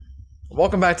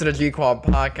Welcome back to the G Quad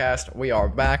podcast. We are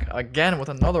back again with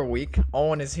another week.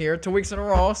 Owen is here 2 weeks in a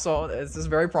row, so this is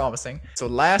very promising. So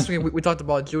last week we talked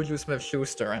about Juju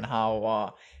Smith-Schuster and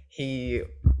how he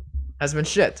has been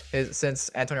shit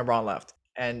since Antonio Brown left.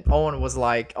 And Owen was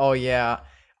like, "Oh yeah,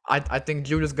 I think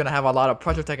Juju's gonna have a lot of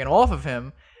pressure taken off of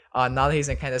him now that he's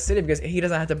in Kansas City because he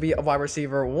doesn't have to be a wide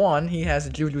receiver one. He has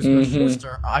Juju Mm-hmm.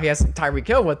 Smith-Schuster. He has Tyreek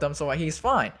Hill with him, so he's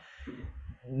fine."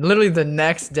 Literally the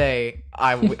next day,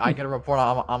 I get a report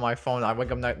on my phone. I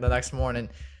wake up the next morning.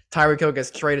 Tyreek Hill gets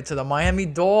traded to the Miami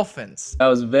Dolphins. That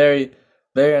was very,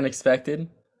 very unexpected.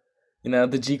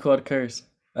 The G Quad curse.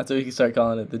 That's what we can start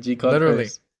calling it. The G Quad Literally,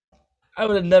 curse. I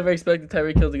would have never expected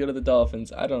Tyreek Hill to go to the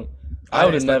Dolphins. I don't. I I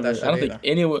would didn't have expect never. that I shit don't think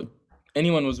either.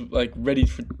 anyone was like ready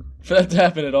for that to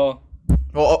happen at all.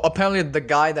 Well, apparently the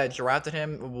guy that drafted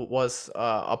him was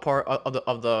a part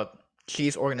of the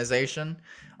Chiefs organization,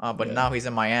 but Yeah. now he's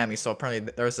in Miami. So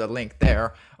apparently there's a link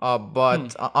there. Hmm.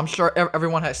 But I'm sure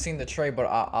everyone has seen the trade, but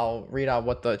I'll read out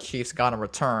what the Chiefs got in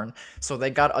return. So they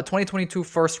got a 2022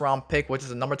 first round pick, which is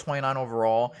the number 29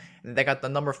 overall. They got the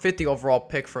number 50 overall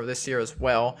pick for this year as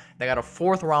well. They got a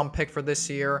fourth round pick for this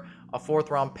year, a fourth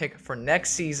round pick for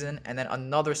next season, and then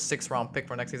another sixth round pick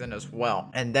for next season as well.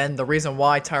 And then the reason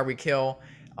why Tyreek Hill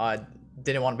uh,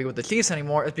 didn't want to be with the Chiefs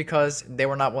anymore is because they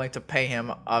were not willing to pay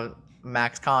him a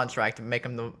max contract to make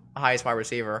him the highest wide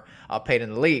receiver paid in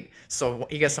the league. So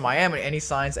he gets to Miami and he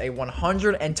signs a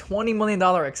 $120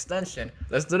 million extension.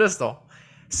 Let's do this though.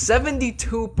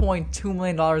 $72.2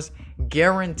 million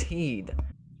guaranteed.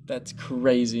 That's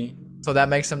crazy. So that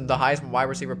makes him the highest wide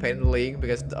receiver paid in the league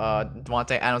because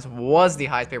Devontae Adams was the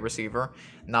highest paid receiver.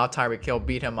 Now Tyreek Hill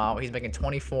beat him out. He's making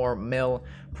 24 mil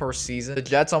per season. The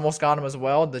Jets almost got him as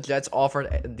well. The Jets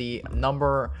offered the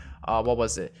number, what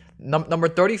was it? Number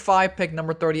 35 pick,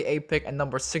 number 38 pick, and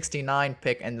number 69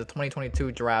 pick in the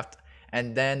 2022 draft.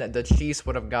 And then the Chiefs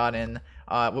would have gotten,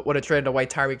 would have traded away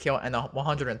Tyreek Hill and the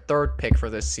 103rd pick for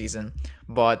this season,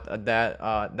 but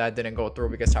that didn't go through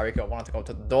because Tyreek Hill wanted to go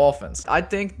to the Dolphins. I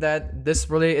think that this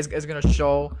really is going to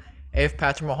show if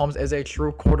Patrick Mahomes is a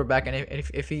true quarterback and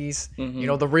if he's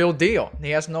the real deal. He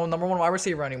has no number one wide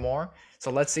receiver anymore. So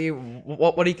let's see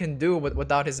what he can do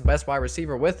without his best wide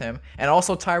receiver with him, and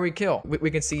also Tyreek Hill.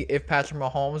 We can see if Patrick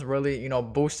Mahomes really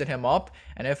boosted him up,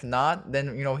 and if not,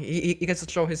 then he gets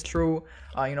to show his true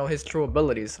his true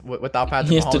abilities without He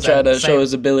Patrick has to Mahomes. try And to show same,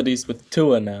 his abilities with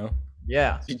Tua now.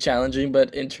 yeah. Be challenging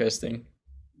but interesting.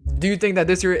 Do you think that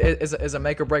this year is a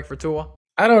make or break for Tua?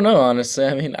 I don't know, honestly.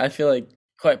 I mean, I feel like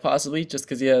quite possibly just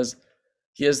because he has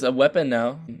a weapon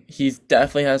now. He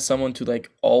definitely has someone to like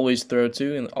always throw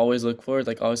to and always look for.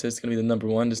 Like always says it's gonna be the number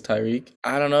one is Tyreek.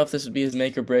 I don't know if this would be his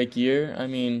make or break year. I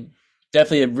mean,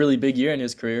 definitely a really big year in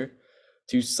his career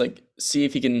to like see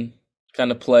if he can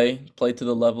kind of play to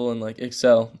the level and like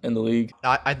excel in the league.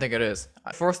 I think it is.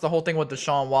 First, the whole thing with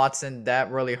Deshaun Watson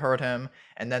that really hurt him,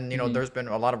 and then Hmm. there's been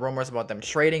a lot of rumors about them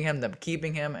trading him, them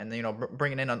keeping him, and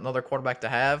bringing in another quarterback to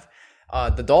have.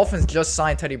 The Dolphins just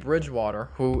signed Teddy Bridgewater,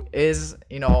 who is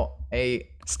a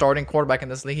starting quarterback in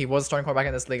this league. He was a starting quarterback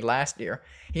in this league last year.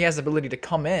 He has the ability to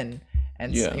come in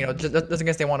and Yeah. just in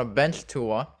case they want to bench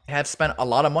Tua. They have spent a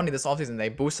lot of money this offseason. They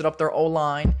boosted up their O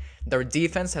line. Their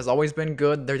defense has always been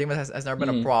good. Their defense has never been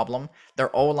a Hmm. problem.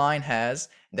 Their O line has.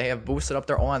 They have boosted up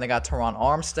their O line. They got Teron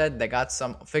Armstead. They got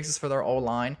some fixes for their O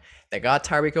line. They got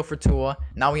Tyreek Hill for Tua.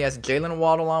 Now he has Jalen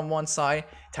Waddle on one side,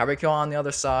 Tyreek Hill on the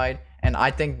other side. And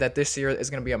I think that this year is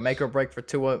going to be a make or break for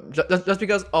Tua just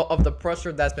because of the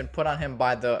pressure that's been put on him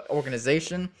by the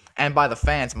organization and by the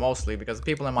fans mostly. Because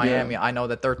people in Yeah. Miami, I know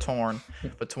that they're torn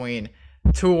between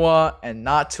Tua and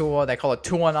not Tua. They call it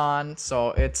Tua-non.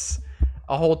 So it's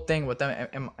a whole thing with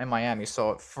them in Miami.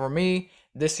 So for me,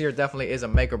 this year definitely is a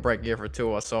make or break year for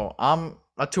Tua. So I'm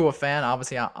a Tua fan.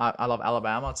 Obviously, I love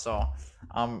Alabama. So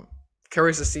I'm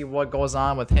curious to see what goes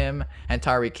on with him and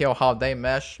Tyreek Hill, how they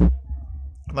mesh.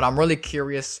 But I'm really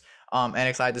curious and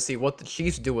excited to see what the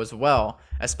Chiefs do as well,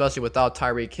 especially without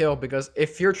Tyreek Hill. Because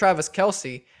if you're Travis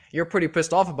Kelce, you're pretty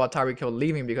pissed off about Tyreek Hill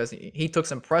leaving because he took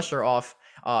some pressure off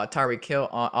Tyreek Hill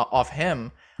off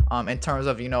him in terms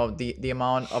of the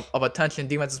amount of attention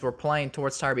defenses were playing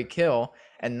towards Tyreek Hill,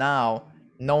 and now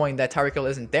knowing that Tyreek Hill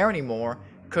isn't there anymore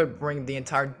could bring the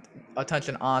entire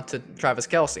attention on to Travis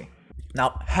Kelce.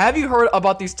 Now, have you heard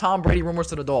about these Tom Brady rumors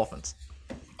to the Dolphins?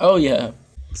 Oh yeah.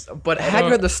 But I have you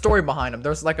don't. heard the story behind them?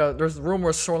 There's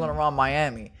rumors swirling around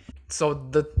Miami. So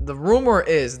the rumor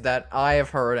is that I have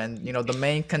heard, and the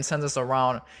main consensus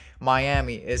around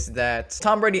Miami is that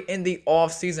Tom Brady in the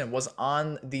offseason was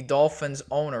on the Dolphins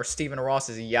owner Stephen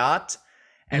Ross's yacht,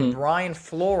 and Mhm. Brian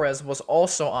Flores was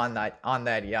also on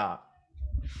that yacht.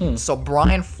 So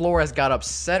Brian Flores got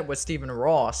upset with Stephen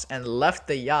Ross and left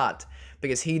the yacht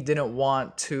because he didn't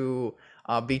want to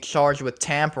be charged with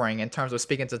tampering in terms of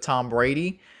speaking to Tom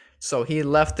Brady. So he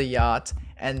left the yacht,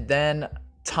 and then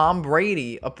Tom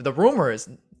Brady, the rumor is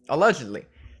allegedly,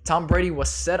 Tom Brady was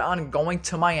set on going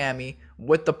to Miami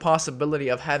with the possibility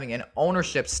of having an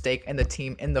ownership stake in the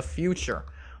team in the future.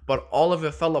 But all of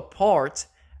it fell apart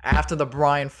after the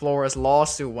Brian Flores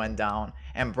lawsuit went down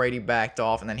and Brady backed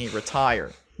off and then he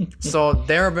retired. So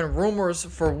there have been rumors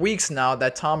for weeks now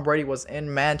that Tom Brady was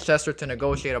in Manchester to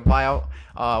negotiate a buyout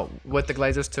with the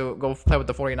Glazers to go play with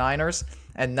the 49ers.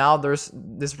 And now there's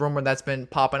this rumor that's been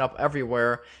popping up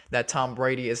everywhere that Tom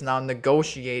Brady is now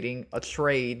negotiating a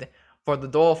trade for the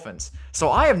Dolphins.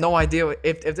 So I have no idea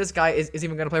if this guy is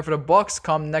even going to play for the Bucks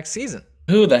come next season.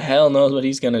 Who the hell knows what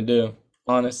he's going to do,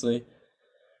 honestly?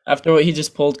 After what he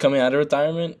just pulled coming out of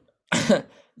retirement,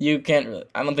 you can't really,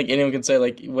 I don't think anyone can say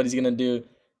like what he's going to do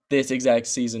this exact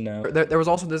season now. There was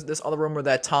also this other rumor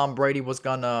that Tom Brady was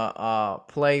gonna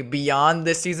play beyond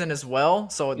this season as well.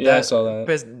 So Yeah, I saw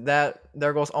that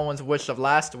there goes Owen's wish of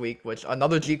last week, which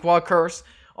another G-Quad curse.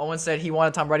 Owen said he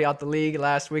wanted Tom Brady out the league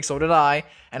last week, so did I.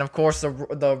 And of course,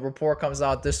 the report comes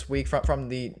out this week from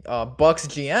the Bucks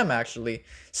GM actually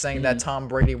saying that Tom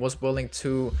Brady was willing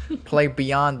to play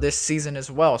beyond this season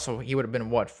as well. So he would have been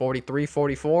what, 43,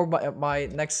 44 by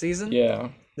next season? Yeah.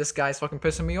 This guy's fucking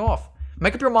pissing me off.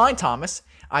 Make up your mind, Thomas.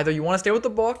 Either you want to stay with the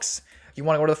Bucks, you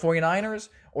want to go to the 49ers,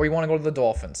 or you want to go to the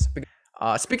Dolphins.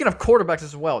 Speaking of quarterbacks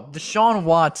as well, Deshaun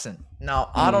Watson.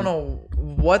 Now, I don't know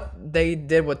what they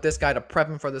did with this guy to prep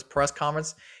him for this press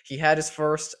conference. He had his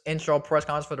first intro press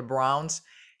conference for the Browns.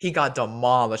 He got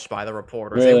demolished by the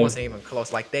reporters. Really? It wasn't even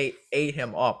close. Like, they ate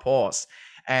him up, pause.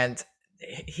 And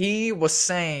he was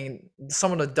saying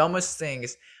some of the dumbest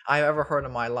things I've ever heard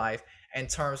in my life in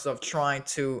terms of trying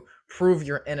to prove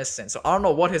you're innocent. So I don't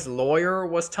know what his lawyer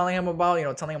was telling him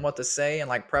about, telling him what to say and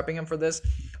like prepping him for this.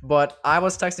 But I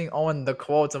was texting Owen the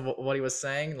quotes of what he was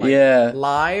saying, like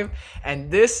live,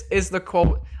 and this is the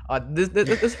quote. This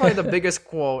is probably the biggest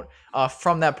quote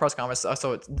from that press conference.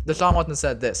 So Deshaun Watson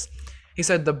said this. He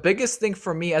said, "The biggest thing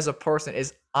for me as a person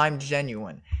is I'm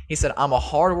genuine." He said, "I'm a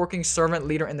hardworking servant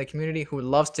leader in the community who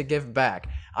loves to give back.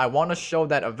 I want to show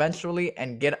that eventually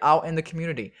and get out in the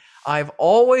community. I've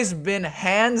always been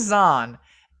hands-on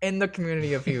in the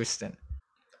community of Houston."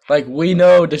 Like, we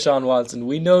know, Deshaun Watson.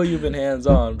 We know you've been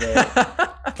hands-on, bro.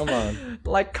 Come on.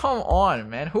 Like, come on,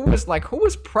 man. Who was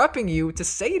prepping you to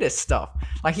say this stuff?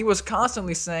 Like, he was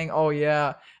constantly saying, "Oh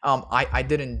yeah, I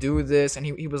didn't do this," and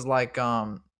he was like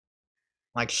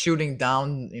shooting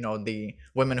down, the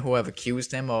women who have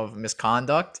accused him of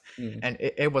misconduct, and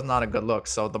it was not a good look.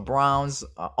 So the Browns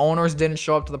owners didn't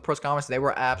show up to the press conference; they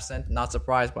were absent. Not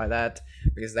surprised by that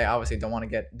because they obviously don't want to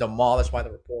get demolished by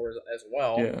the reporters as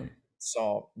well. Yeah.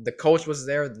 So the coach was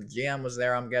there, the GM was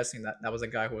there. I'm guessing that was a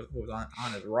guy who was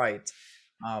on his right.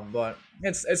 But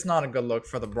it's not a good look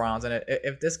for the Browns, and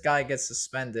if this guy gets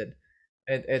suspended,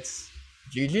 it's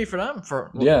GG for them.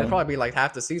 It'll probably be like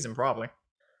half the season, probably.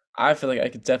 I feel like I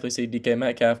could definitely see DK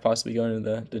Metcalf possibly going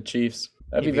to the Chiefs.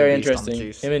 That'd be very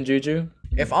interesting. Him and Juju.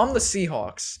 If I'm the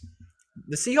Seahawks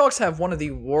have one of the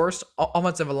worst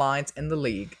offensive lines in the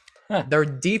league. Huh. Their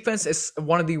defense is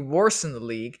one of the worst in the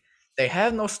league. They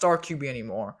have no star QB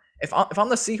anymore. If I'm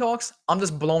the Seahawks, I'm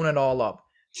just blowing it all up.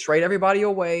 Trade everybody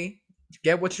away.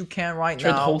 Get what you can now.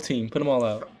 Trade the whole team. Put them all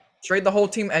out. Trade the whole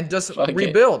team and just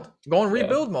rebuild. Go in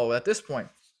rebuild mode at this point.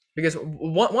 Because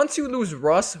once you lose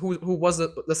Russ, who was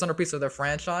the centerpiece of their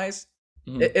franchise,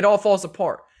 it all falls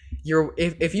apart.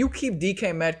 If you keep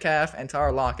DK Metcalf and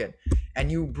Tyler Lockett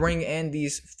and you bring in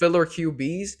these filler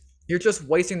QBs, you're just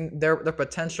wasting their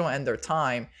potential and their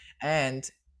time. And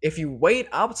if you wait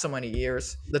out so many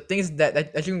years, the things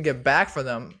that you can get back for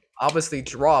them obviously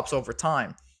drops over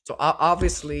time. So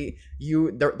obviously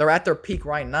they're at their peak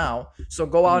right now. So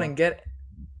go out and get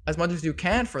as much as you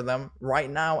can for them right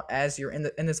now as you're in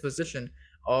this position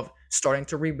of starting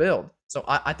to rebuild. So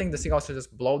I think the Seahawks should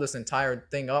just blow this entire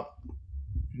thing up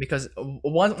because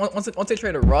once they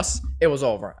traded Russ, it was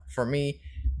over. For me,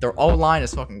 their O-line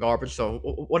is fucking garbage. So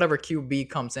whatever QB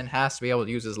comes in has to be able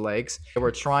to use his legs. They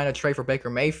were trying to trade for Baker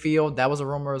Mayfield. That was a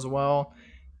rumor as well.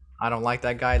 I don't like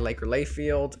that guy, Laker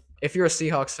Layfield. If you're a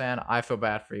Seahawks fan, I feel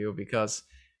bad for you because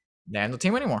they ain't no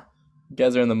team anymore. You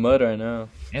guys are in the mud right now.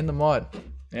 In the mud.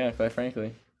 Yeah, quite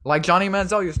frankly. Like Johnny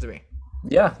Manziel used to be.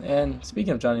 Yeah, and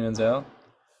speaking of Johnny Manziel,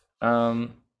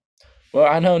 well,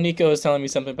 I know Nico was telling me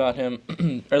something about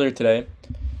him earlier today,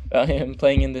 about him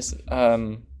playing in this, I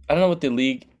don't know what the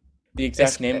league the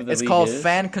exact name of the It's league called is?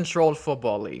 Fan Controlled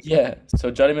Football League. Yeah. So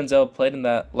Johnny Manziel played in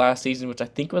that last season, which I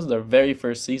think was their very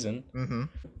first season. Mm-hmm.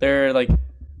 They're like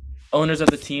owners of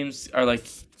the teams are like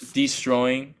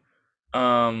destroying.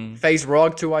 FaZe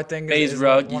Rug too, I think. FaZe Is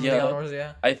Rug, one of yeah. the owners,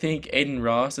 yeah. I think Aiden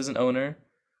Ross is an owner.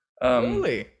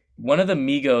 Really? One of the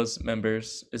Migos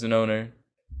members is an owner.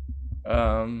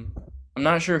 I'm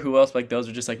not sure who else. Like those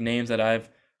are just like names that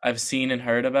I've seen and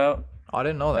heard about. Oh, I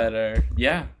didn't know that. That are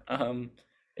yeah.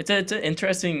 It's an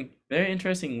interesting, very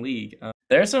interesting league.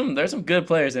 There's some good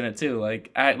players in it too.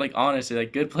 Like honestly,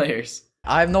 like good players.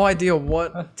 I have no idea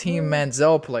what team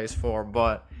Manziel plays for,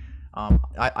 but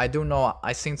I do know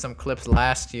I seen some clips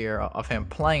last year of him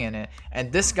playing it,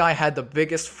 and this guy had the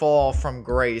biggest fall from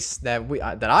grace that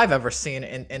I've ever seen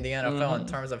in the NFL in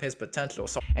terms of his potential.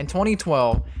 So in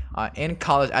 2012, in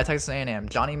college at Texas A&M,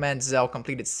 Johnny Manziel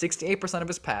completed 68% of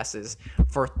his passes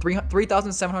for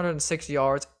 3,706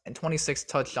 yards and 26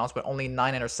 touchdowns, but only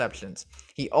 9 interceptions.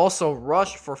 He also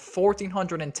rushed for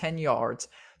 1,410 yards,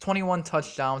 21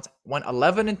 touchdowns, went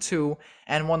 11-2,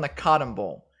 and won the Cotton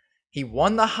Bowl. He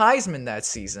won the Heisman that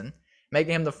season,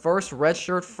 making him the first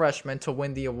redshirt freshman to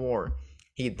win the award.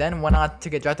 He then went on to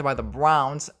get drafted by the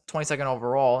Browns, 22nd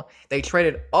overall. They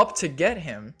traded up to get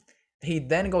him. He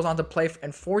then goes on to play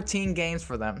in 14 games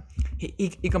for them. He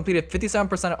completed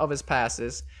 57% of his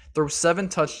passes, threw 7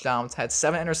 touchdowns, had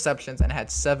 7 interceptions, and had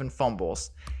 7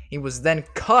 fumbles. He was then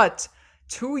cut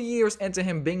 2 years into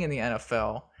him being in the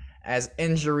NFL as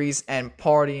injuries and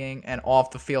partying and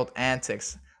off-the-field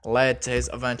antics led to his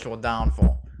eventual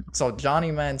downfall. So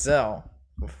Johnny Manziel,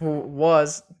 who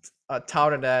was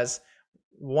touted as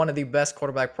one of the best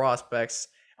quarterback prospects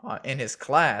in his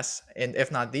class, and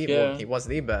if not the well, he was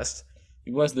the best.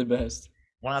 He was the best.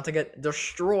 Went on to get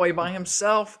destroyed by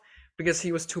himself because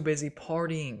he was too busy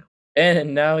partying.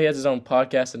 And now he has his own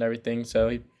podcast and everything, so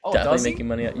he's definitely making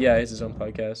money. Yeah, he has his own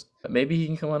podcast. But maybe he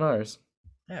can come on ours.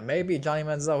 Yeah, maybe Johnny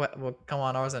Manziel will come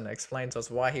on ours and explain to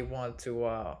us why he wanted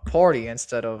to party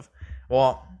instead of.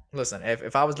 Well, listen,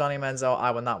 if I was Johnny Manziel,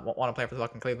 I would not want to play for the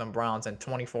fucking Cleveland Browns in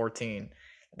 2014.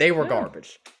 They were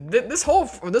garbage. This whole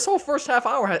first half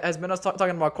hour has been us talking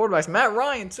about quarterbacks. Matt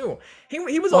Ryan too.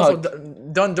 He was also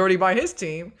done dirty by his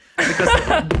team because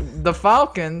the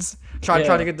Falcons tried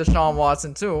to get Deshaun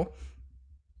Watson too,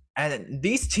 and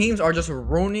these teams are just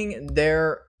ruining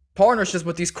their partnerships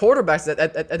with these quarterbacks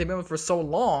that they've been with for so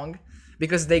long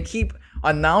because they keep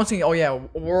announcing, oh yeah,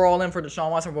 we're all in for Deshaun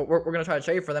Watson, we're gonna try to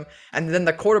trade for them, and then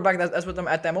the quarterback that's with them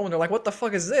at that moment, they're like, what the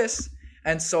fuck is this?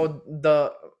 And so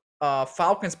the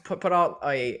Falcons put out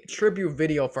a tribute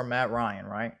video for Matt Ryan,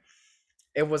 right?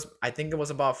 I think it was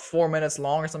about 4 minutes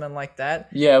long or something like that.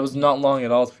 Yeah, it was not long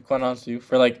at all, to be quite honest with you,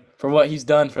 for what he's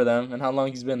done for them and how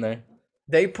long he's been there.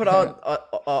 They put out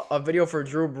a video for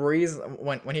Drew Brees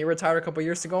when he retired a couple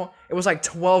years ago. It was like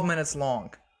 12 minutes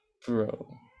long. Bro.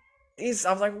 I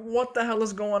was like, what the hell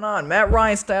is going on? Matt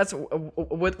Ryan's stats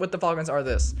with the Falcons are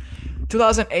this.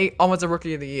 2008 Offensive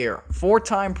Rookie of the Year.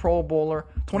 4-time Pro Bowler.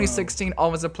 2016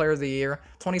 Offensive Player of the Year.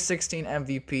 2016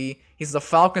 MVP. He's the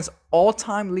Falcons'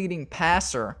 all-time leading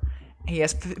passer. He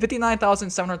has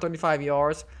 59,735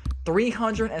 yards.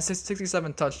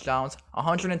 367 touchdowns,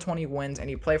 120 wins, and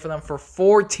he played for them for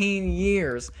 14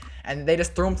 years. And they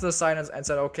just threw him to the side and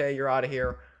said, okay, you're out of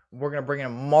here. We're going to bring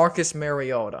in Marcus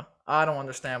Mariota. I don't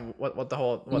understand what the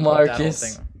whole that whole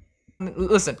thing.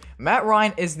 Listen, Matt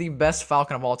Ryan is the best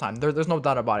Falcon of all time. There's no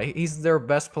doubt about it. He's their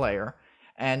best player.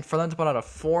 And for them to put out a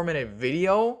 4-minute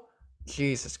video,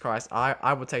 Jesus Christ,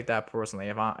 I would take that personally.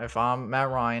 If I'm Matt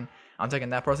Ryan, I'm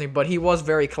taking that personally. But he was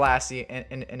very classy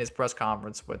in his press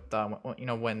conference with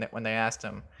when they asked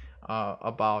him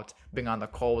about being on the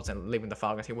Colts and leaving the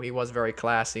Falcons. He was very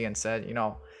classy and said,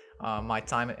 my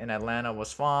time in Atlanta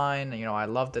was fine. I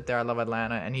loved it there. I love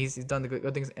Atlanta, and he's done the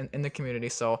good things in the community.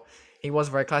 So he was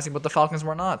very classy, but the Falcons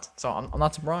were not. So I'm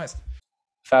not surprised.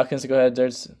 Falcons go ahead.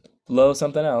 There's blow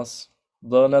something else.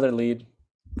 Blow another lead.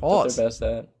 Pause. Their best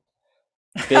at.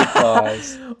 Big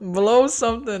pause. Blow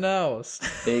something else.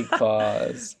 Big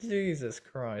pause. Jesus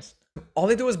Christ. All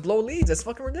they do is blow leads. That's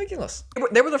fucking ridiculous.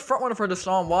 They were the front runner for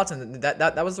Deshaun Watson.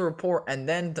 That was the report. And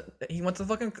then he went to the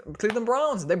fucking Cleveland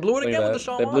Browns. They blew it again with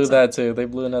Deshaun Watson. They blew that too. They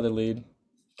blew another lead.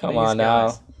 Come on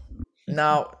now.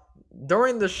 Now,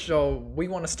 during the show, we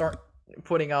want to start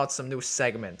putting out some new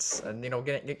segments and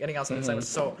getting out some new segments.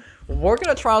 So we're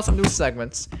gonna try out some new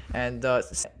segments and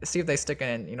see if they stick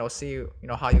in. See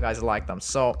how you guys like them.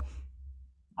 So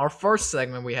our first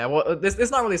segment we have, well, this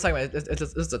not really a segment.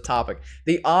 It's just a topic.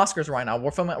 The Oscars right now.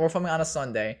 We're filming on a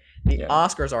Sunday. The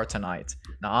Oscars are tonight.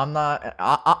 Now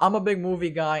I'm a big movie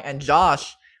guy, and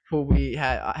Josh, who we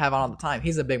have on all the time.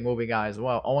 He's a big movie guy as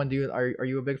well. Owen, are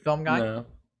you a big film guy? No,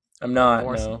 I'm Of not.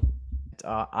 course. No.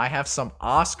 I have some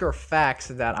Oscar facts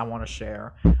that I want to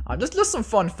share. Just some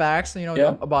fun facts,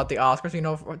 Yeah. about the Oscars.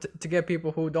 To get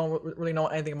people who don't really know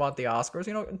anything about the Oscars,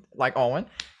 like Owen,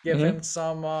 give Mhm. him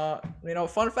some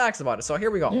fun facts about it. So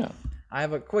here we go. Yeah. I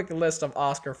have a quick list of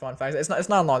Oscar fun facts. It's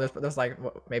not long. There's like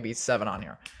maybe 7 on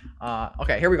here.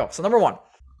 Okay, here we go. So number 1.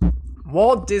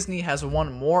 Walt Disney has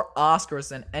won more Oscars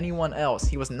than anyone else.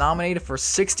 He was nominated for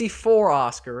 64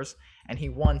 Oscars and he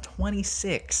won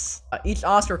 26. Each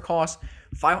Oscar costs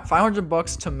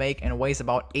 $500 to make and weighs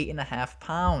about 8.5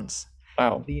 pounds.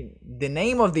 Wow. The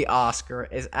name of the Oscar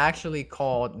is actually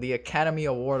called the Academy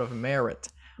Award of Merit.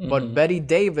 But Mhm. Betty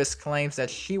Davis claims that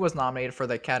she was nominated for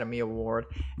the Academy Award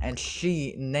and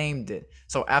she named it.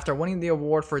 So after winning the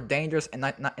award for Dangerous in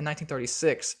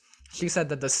 1936, she said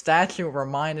that the statue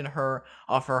reminded her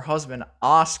of her husband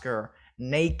Oscar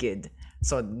naked.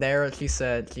 So there she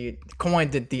said she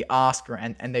coined it the Oscar,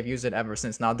 and they've used it ever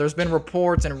since. Now there's been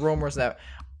reports and rumors that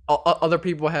other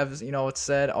people have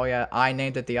said, oh yeah, I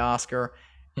named it the Oscar,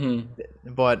 Mhm.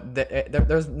 but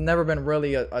there's never been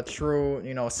really a true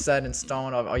set in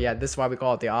stone of, oh yeah, this is why we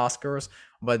call it the Oscars.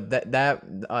 But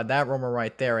that rumor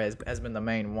right there has been the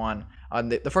main one.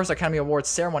 The first Academy Awards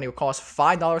ceremony would cost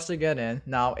 $5 to get in.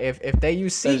 Now if they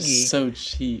use That is SeatGeek, so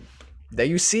cheap.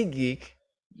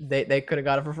 they could have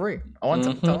got it for free. I want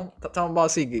to tell them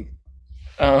about SeatGeek.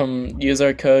 Use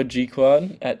our code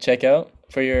GQuad at checkout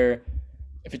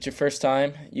if it's your first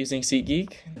time using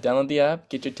SeatGeek. Download the app,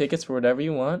 get your tickets for whatever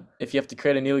you want. If you have to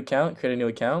create a new account,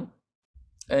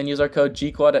 and use our code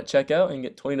GQuad at checkout and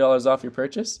get $20 off your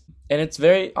purchase. And it's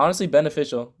very honestly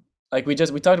beneficial. Like we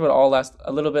talked about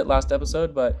a little bit last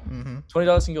episode, but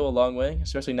 $20 can go a long way,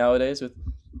 especially nowadays with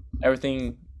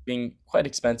everything being quite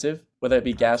expensive, whether it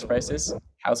be gas prices,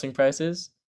 housing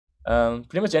prices,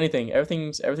 pretty much anything.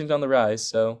 Everything's on the rise.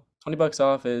 So $20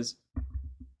 off is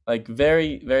like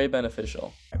very, very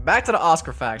beneficial. Back to the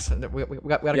Oscar facts. We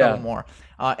got a couple more.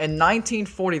 In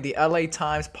 1940, the LA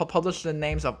Times published the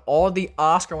names of all the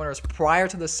Oscar winners prior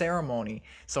to the ceremony.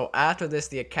 So after this,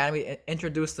 the Academy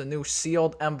introduced the new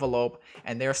sealed envelope,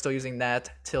 and they're still using that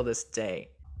till this day.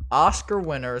 Oscar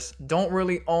winners don't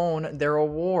really own their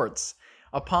awards.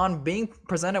 Upon being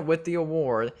presented with the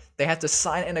award, they have to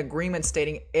sign an agreement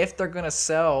stating if they're going to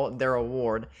sell their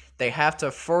award, they have to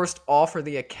first offer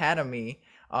the Academy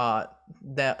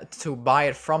to buy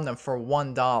it from them for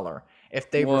 $1. If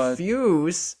they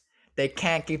refuse, they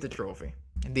can't keep the trophy.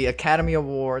 The Academy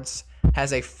Awards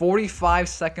has a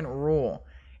 45-second rule.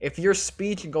 If your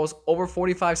speech goes over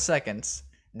 45 seconds,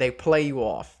 they play you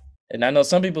off. And I know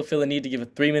some people feel the need to give a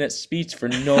 3-minute speech for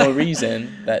no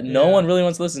reason that no one really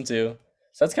wants to listen to.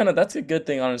 So that's a good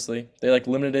thing, honestly. They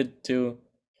limited to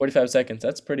 45 seconds.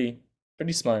 That's pretty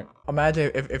smart.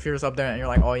 Imagine if you're just up there and you're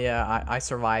like, oh yeah, I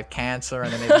survived cancer,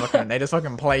 and then they just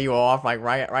fucking play you off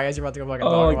right as you're about to go fucking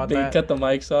talk about that. Cut the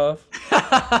mics off.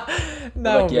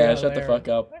 No, yeah, shut the fuck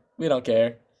up. We don't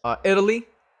care. Italy.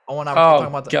 Talking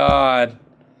about God.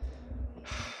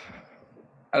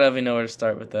 I don't even know where to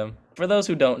start with them. For those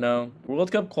who don't know,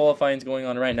 World Cup qualifying is going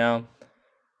on right now.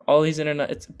 All these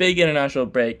it's a big international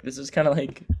break. This is kind of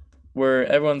like where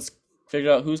everyone's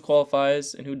figured out who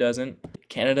qualifies and who doesn't.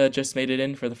 Canada just made it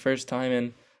in for the first time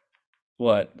in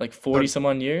 40 some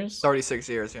odd years? 36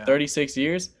 years, yeah. 36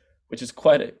 years, which is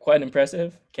quite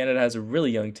impressive. Canada has a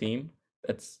really young team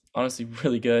that's honestly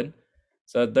really good.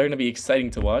 So they're going to be exciting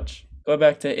to watch. Going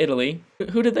back to Italy,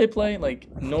 who did they play?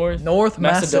 North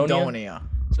Macedonia.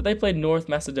 So they played North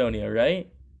Macedonia, right?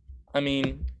 I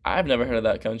mean, I've never heard of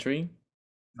that country.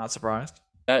 Not surprised.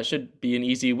 That should be an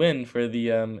easy win for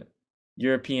the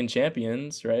European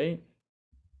champions, right?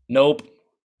 Nope.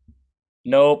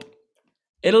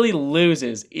 Italy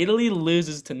loses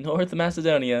to North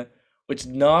Macedonia, which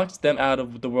knocks them out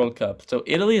of the World Cup. So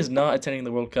Italy is not attending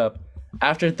the World Cup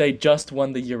after they just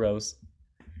won the Euros.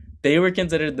 They were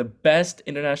considered the best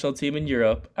international team in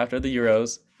Europe after the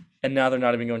Euros, and now they're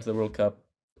not even going to the World Cup.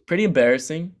 Pretty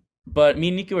embarrassing. But me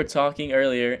and Nico were talking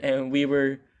earlier, and we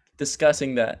were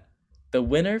discussing that the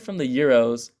winner from the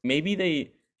Euros, maybe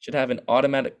they should have an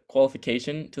automatic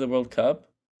qualification to the World Cup.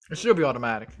 It should be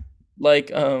automatic. Like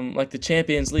the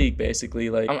Champions League, basically.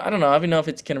 I don't know. I don't even know if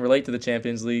it can relate to the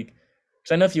Champions League.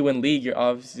 Because I know if you win league, you're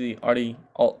obviously already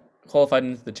qualified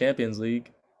into the Champions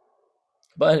League.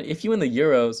 But if you win the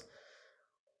Euros,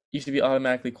 you should be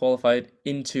automatically qualified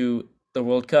into the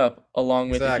World Cup, along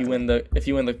with if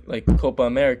you win the Copa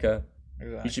America,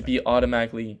 you should be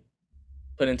automatically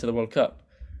put into the World Cup.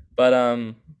 But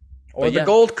the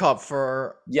Gold Cup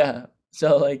for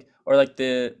so or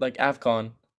the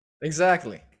AFCON.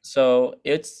 Exactly. So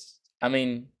I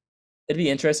mean, it'd be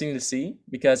interesting to see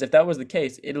because if that was the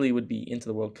case, Italy would be into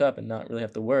the World Cup and not really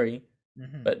have to worry.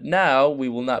 Hmm. But now we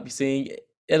will not be seeing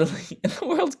Italy in the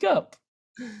World Cup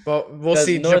But we'll because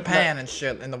see Japan and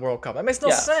shit in the World Cup. That makes no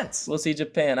yeah, sense. we'll see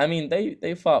Japan. I mean,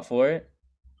 they fought for it,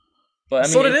 but I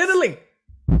So mean, did Italy.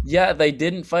 yeah, they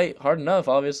didn't fight hard enough.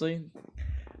 Obviously,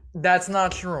 That's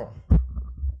not true.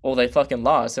 well, they fucking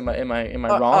lost. Am I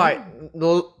wrong? All right.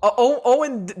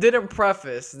 Owen didn't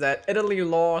preface that Italy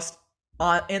lost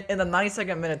in the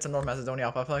 92nd minute to North Macedonia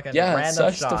off a fucking Yeah, random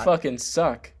such to shot. fucking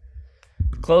suck.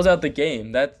 Close out the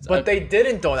game. That's But they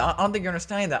didn't though. I don't think you're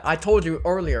understanding that. I told you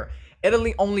earlier.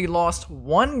 Italy only lost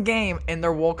one game in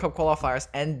their World Cup qualifiers,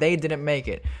 and they didn't make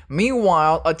it.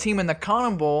 Meanwhile, a team in the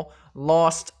Cotton Bowl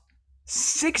lost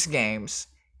 6 games,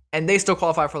 and they still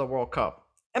qualify for the World Cup.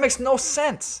 That makes no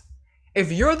sense.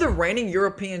 If you're the reigning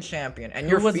European champion and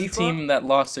who you're was FIFA, the team that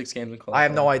lost 6 games in qualifying? I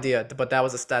have no idea, but that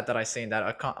was a stat that I seen that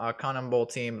a Cotton Bowl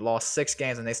team lost 6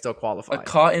 games and they still A qualified.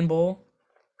 Cotton Bowl?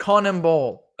 Cotton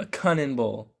Bowl. A Cunning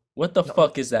Bowl. What the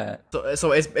fuck is that?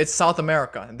 So it's South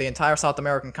America. The entire South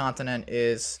American continent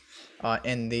is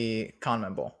in the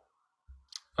Cotton Bowl.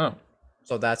 Oh.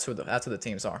 So that's who the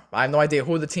teams are. I have no idea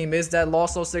who the team is that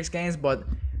lost those 6 games, but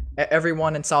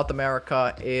everyone in South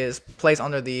America is placed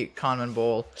under the Cotton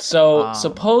Bowl. So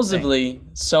supposedly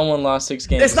someone lost 6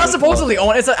 games. It's not supposedly,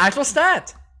 Owen. It's an actual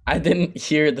stat. I didn't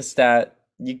hear the stat.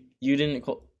 You didn't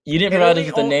provide us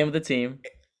with the name of the team.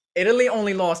 Italy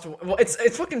only lost. Well, it's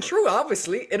fucking true.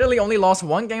 Obviously, Italy only lost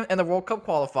 1 game in the World Cup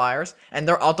qualifiers, and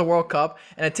they're out the World Cup.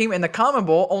 And a team in the Common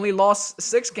Bowl only lost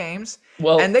 6 games,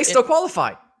 and they still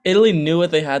qualified. Italy knew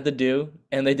what they had to do,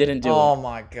 and they didn't do it. Oh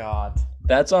my god.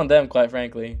 That's on them, quite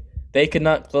frankly. They could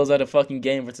not close out a fucking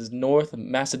game versus North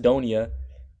Macedonia.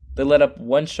 They let up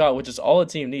 1 shot, which is all a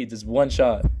team needs, is 1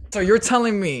 shot. So you're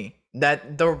telling me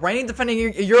that the reigning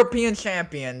defending European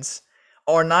champions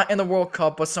are not in the World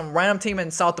Cup, but some random team in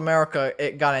South America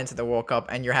got into the World Cup,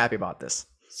 and you're happy about this?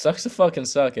 Sucks to fucking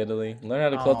suck, Italy. Learn how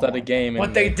to close out a game.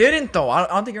 But they didn't, though. I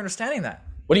don't think you're understanding that.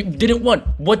 Didn't want?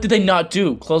 What did they not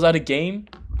do? Close out a game?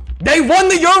 They won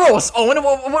the Euros. Owen,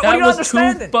 what are you not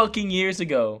understanding? That was 2 fucking years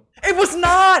ago. It was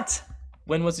not.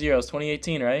 When was the Euros?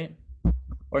 2018, right?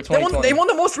 Or 2020? They won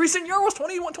the most recent Euros,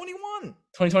 2021.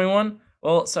 2021?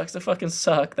 Well, it sucks to fucking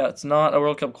suck. That's not a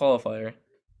World Cup qualifier.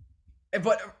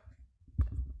 But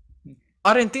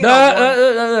Argentina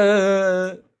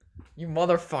won. You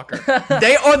motherfucker.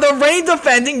 They are the reigning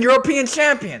defending European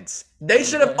champions. They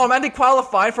should have automatically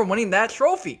qualified for winning that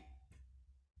trophy.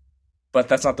 But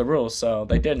that's not the rules, so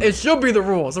they didn't. It should be the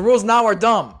rules. The rules now are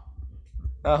dumb.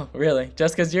 Oh, really?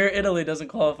 Just because your Italy doesn't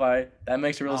qualify, that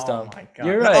makes the rules dumb. My God.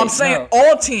 You're No, right. I'm saying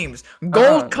all teams.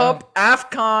 Gold Cup,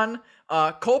 AFCON,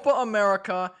 Copa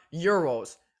America,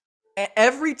 Euros.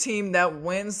 Every team that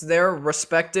wins their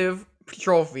respective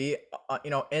trophy,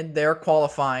 in their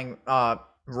qualifying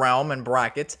realm and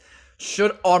bracket,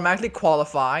 should automatically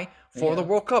qualify for the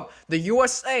World Cup. The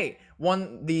USA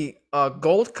won the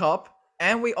Gold Cup,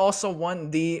 and we also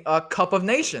won the Cup of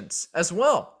Nations as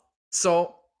well.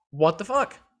 So what the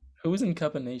fuck? Who's in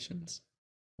Cup of Nations?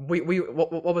 What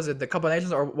was it? The Cup of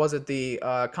Nations, or was it the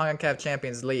CONCACAF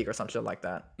Champions League or some shit like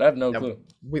that? I have no clue.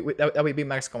 That we beat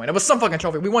Mexico in. It was some fucking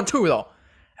trophy. We won 2 though,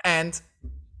 and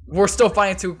we're still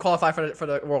fighting to qualify for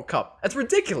the World Cup. That's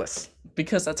ridiculous.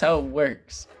 Because that's how it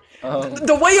works.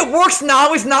 The way it works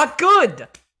now is not good.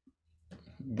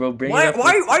 Bro, why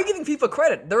are you giving FIFA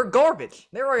credit? They're garbage.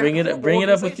 Bring it up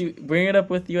with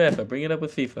UEFA. Bring it up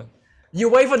with FIFA.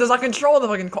 UEFA does not control the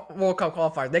fucking World Cup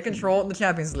qualifiers. They control the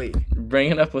Champions League.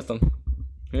 Bring it up with them.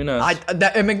 Who knows?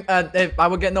 I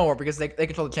would get nowhere because they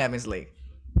control the Champions League.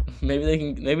 Maybe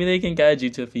they can guide you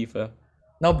to FIFA.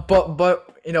 No, but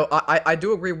I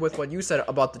do agree with what you said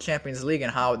about the Champions League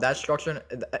and how that structure,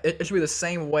 it should be the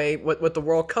same way with the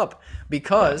World Cup,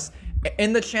 because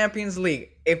in the Champions League,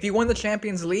 if you win the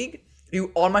Champions League,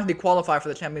 you automatically qualify for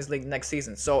the Champions League next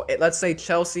season. So let's say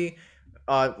Chelsea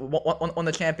won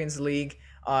the Champions League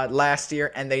last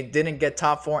year and they didn't get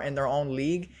top 4 in their own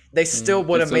league, they still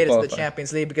would have made it to the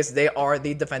Champions League because they are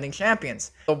the defending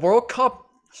champions. The World Cup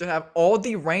should have all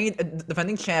the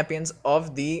defending champions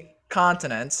of the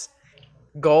continents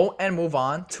go and move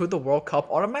on to the World Cup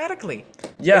automatically.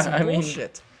 Yeah, I mean,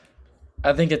 bullshit.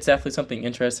 I think it's definitely something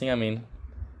interesting. I mean,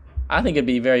 I think it'd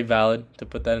be very valid to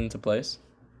put that into place.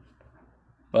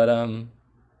 But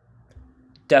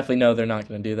definitely no, they're not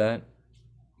going to do that.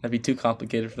 That'd be too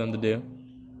complicated for them to do.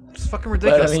 It's fucking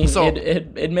ridiculous. But, I mean,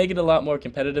 it'd make it a lot more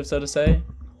competitive, so to say.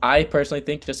 I personally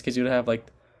think just because you'd have like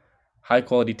high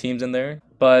quality teams in there.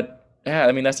 But yeah,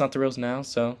 I mean, that's not the rules now.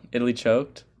 So Italy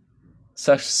choked.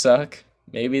 Suck.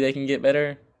 Maybe they can get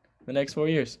better. the next 4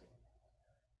 years.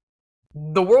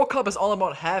 The World Cup is all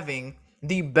about having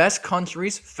the best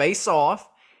countries face off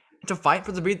to fight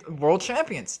for the be world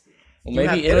champions. Well, You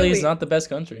have maybe Italy is Italy, not the best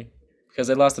country because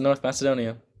they lost to North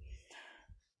Macedonia.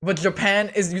 but Japan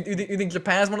is. You think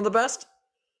Japan is one of the best?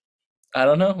 I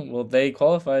don't know. Well, they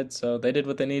qualified, so they did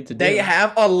what they needed to They do.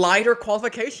 have a lighter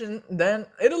qualification than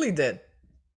Italy did.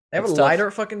 They have It's a tough.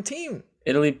 lighter fucking team.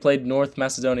 Italy played North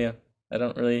Macedonia. I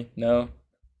don't really know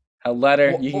how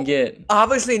lighter you can get.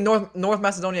 Obviously, North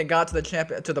Macedonia got to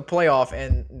the playoff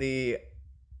in the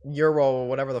Euro,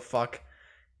 whatever the fuck,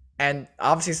 and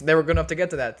obviously they were good enough to get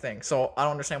to that thing. So I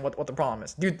don't understand what the problem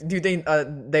is. Do you think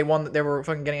they won? They were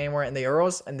fucking getting anywhere in the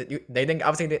Euros, and they didn't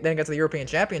obviously they didn't get to the European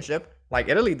Championship like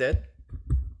Italy did.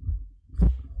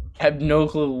 I have no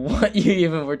clue what you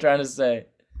even were trying to say.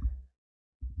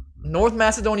 North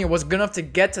Macedonia was good enough to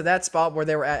get to that spot where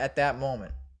they were at that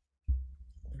moment.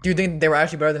 Do you think they were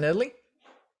actually better than Italy?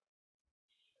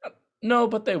 No,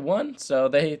 but they won, so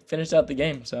they finished out the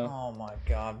game. So Oh my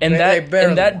god! in They that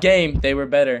barely won. game, they were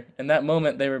better. In that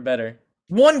moment, they were better.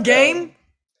 One game.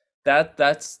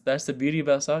 That's the beauty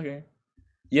about soccer.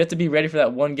 You have to be ready for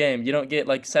that one game. You don't get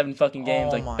like 7 fucking games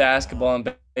Oh like my basketball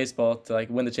and baseball to like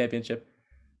win the championship.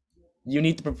 You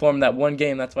need to perform that one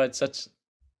game. That's why it's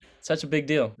such a big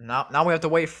deal. Now we have to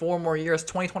wait 4 more years.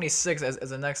 2026 is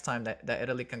the next time that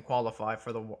Italy can qualify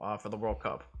for the World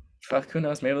Cup. Fuck, who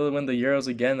knows? Maybe they'll win the Euros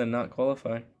again and not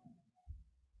qualify.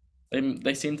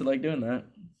 They seem to like doing that.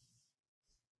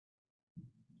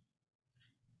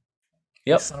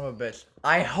 Yep, Son of a bitch.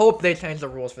 I hope they change the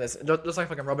rules for this. Just like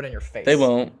fucking rub it in your face. they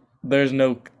won't. There's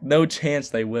no chance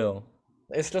they will.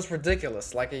 It's just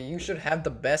ridiculous. Like you should have the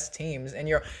best teams in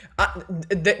your.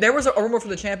 There was a rumor for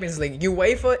the Champions League.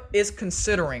 UEFA is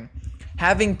considering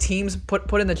having teams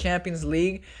put in the Champions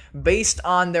League based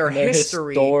on their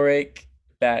history. Historic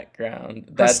background.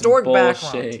 That's Historic bullshit.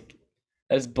 background.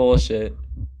 That is bullshit.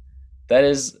 That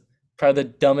is probably the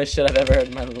dumbest shit I've ever heard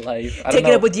in my life. I don't Take it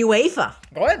know. up with UEFA.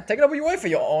 Go ahead, take it up with UEFA,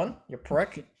 you own, you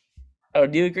prick. Oh,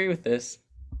 do you agree with this?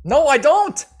 No, I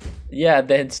don't. Yeah,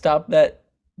 then stop that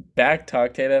back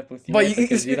talk, take it up with you. But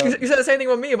because you said the same thing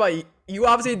with me. But you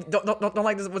obviously don't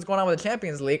like this, what's going on with the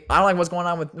Champions League. I don't like what's going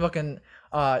on with fucking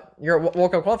your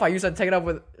World Cup qualifier. You said take it up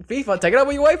with FIFA. Take it up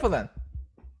with UEFA then.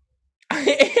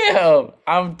 Ew,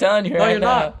 I'm telling you No, right you're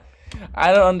now.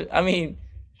 not. I mean,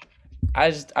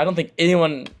 I don't think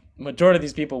anyone, majority of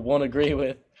these people won't agree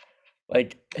with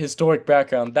like historic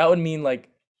background. That would mean like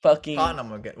fucking Tottenham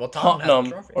would get. Well, Tottenham has a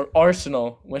Tottenham trophy. or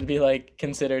Arsenal would be like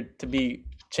considered to be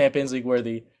Champions League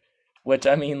worthy, which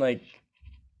I mean like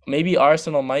maybe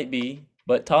Arsenal might be,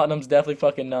 but Tottenham's definitely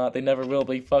fucking not. They never will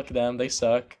be. Fuck them. They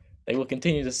suck. They will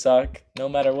continue to suck no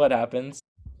matter what happens.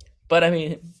 But I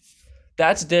mean,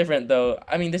 that's different though.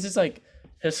 I mean, this is like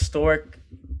historic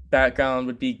background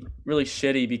would be really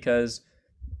shitty because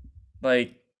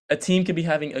like a team could be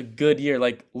having a good year,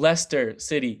 like Leicester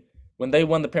City when they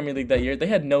won the Premier League that year. They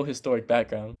had no historic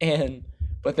background,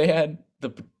 but they had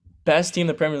the best team in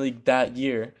the Premier League that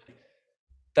year.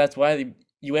 That's why the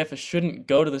UEFA shouldn't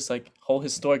go to this like whole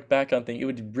historic background thing. It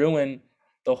would ruin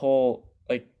the whole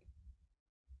like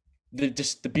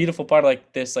the beautiful part of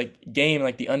like this like game,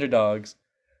 like the underdogs.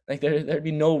 Like there'd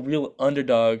be no real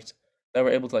underdogs that were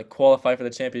able to like qualify for the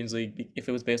Champions League if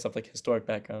it was based off like historic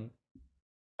background.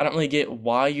 I don't really get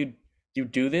why you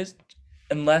do this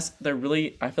unless they're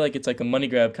really, I feel like it's like a money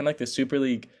grab, kind of like the Super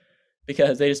League,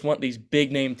 because they just want these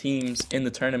big name teams in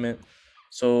the tournament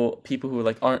so people who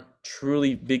like aren't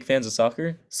truly big fans of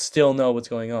soccer still know what's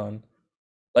going on.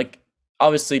 Like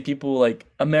obviously people like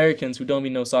Americans who don't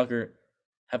even know soccer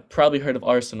have probably heard of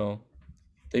Arsenal.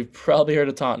 They've probably heard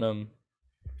of Tottenham.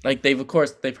 Like they've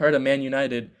heard of Man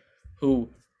United who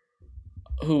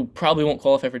probably won't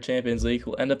qualify for Champions League,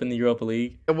 who'll end up in the Europa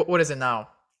League. What is it now?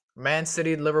 Man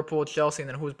City, Liverpool, Chelsea, and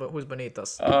then who's beneath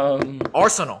us? Um,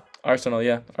 Arsenal. Arsenal,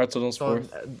 yeah. Arsenal's So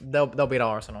fourth. they'll beat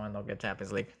Arsenal and they'll get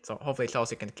Champions League. So hopefully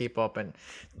Chelsea can keep up and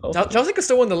Hopefully. Chelsea can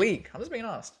still win the league. I'm just being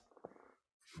honest.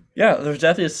 Yeah, there's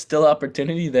definitely still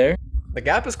opportunity there. The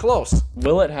gap is close.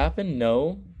 Will it happen?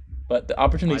 No. But the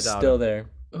opportunity's I doubt still there.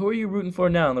 Who are you rooting for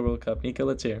now in the World Cup? Nico,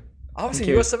 let's hear. Obviously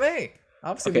curious. USA.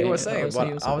 Obviously Okay, the USA. obviously But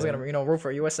USA. I was gonna root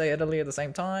for USA, Italy at the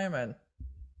same time, and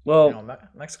Well,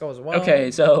 Mexico as well. okay,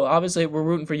 so obviously we're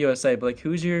rooting for USA, but like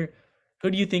who do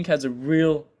you think has a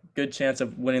real good chance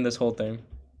of winning this whole thing?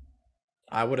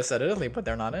 I would have said Italy, but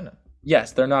they're not in it.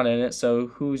 Yes, they're not in it, so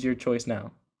who's your choice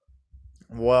now?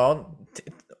 Well,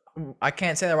 I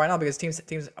can't say that right now because teams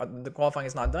the qualifying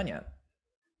is not done yet.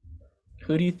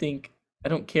 Who do you think? I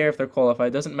don't care if they're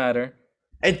qualified, doesn't matter.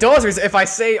 It does. Because if I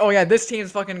say, "Oh yeah, this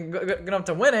team's fucking good enough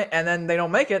to win it," and then they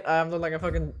don't make it, I'm looking like a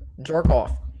fucking jerk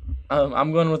off.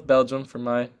 I'm going with Belgium for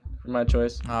my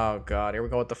choice. Oh god, here we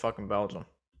go with the fucking Belgium.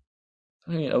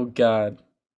 I mean, oh god,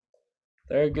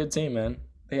 they're a good team, man.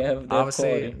 They have Obviously,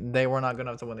 quality. they were not good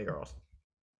enough to win the Euros.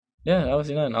 Yeah,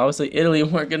 obviously not. Obviously, Italy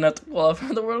weren't good enough to qualify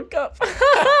for the World Cup.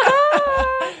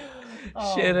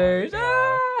 Oh Shitters. my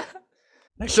God.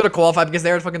 They should have qualified because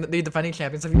they were fucking the defending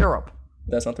champions of Europe.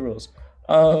 That's not the rules.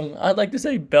 I'd like to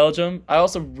say Belgium. I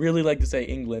also really like to say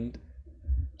England,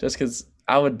 just because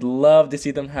I would love to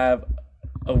see them have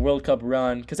a World Cup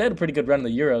run, because they had a pretty good run in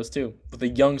the Euros too, with a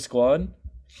young squad.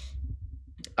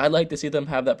 I'd like to see them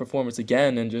have that performance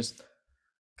again and just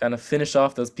kind of finish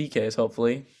off those PKs,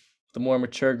 hopefully. The more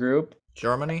mature group.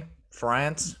 Germany,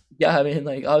 France. Yeah, I mean,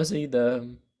 like, obviously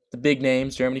the big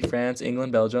names, Germany, France,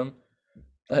 England, Belgium.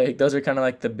 Like, those are kind of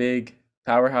like the big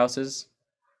powerhouses.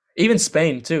 Even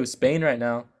Spain too. Spain right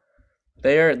now,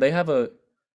 they have a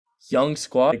young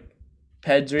squad. Like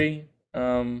Pedri,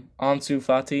 Ansu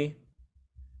Fati.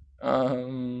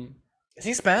 Is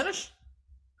he Spanish?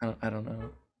 I don't know.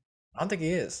 I don't think he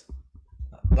is.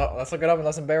 No, let's look it up and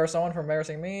let's embarrass someone for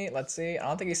embarrassing me. Let's see. I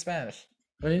don't think he's Spanish.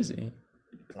 What is he?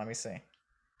 Let me see.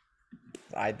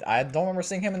 I don't remember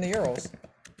seeing him in the Euros.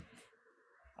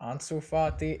 Ansu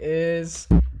Fati is.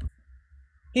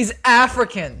 He's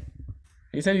African.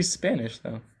 He said he's Spanish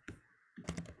though.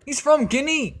 He's from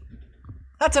Guinea.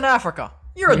 That's in Africa.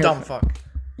 You're a dumb fuck.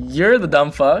 You're the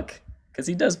dumb fuck, because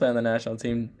he does play on the national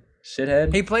team.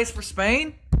 Shithead. He plays for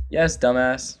Spain? Yes,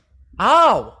 dumbass.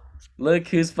 How? Look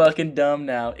who's fucking dumb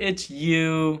now. It's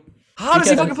you. How does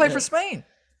he Because- fucking play for Spain?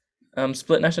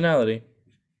 Split nationality.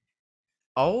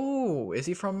 Oh, is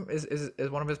he from? Is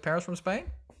one of his parents from Spain?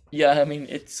 Yeah, I mean,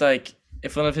 it's like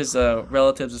if one of his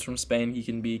relatives is from Spain, he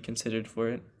can be considered for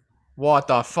it. What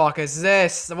the fuck is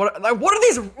this? What are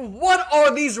these? What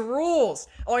are these rules?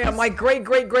 Oh yeah, my great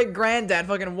granddad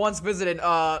fucking once visited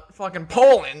fucking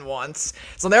Poland once,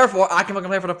 so therefore I can fucking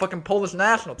play for the fucking Polish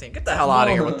national team. Get the hell out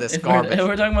of here with this If garbage.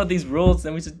 We're talking about these rules,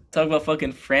 then we should talk about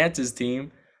fucking France's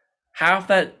team.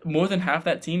 More than half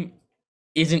that team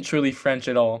isn't truly French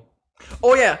at all.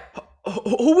 Oh yeah,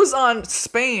 who was on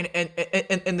Spain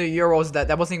in the Euros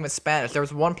that wasn't even Spanish? There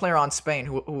was one player on Spain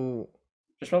who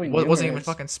There's probably wasn't even numerous.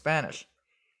 fucking Spanish.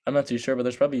 I'm not too sure, but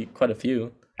there's probably quite a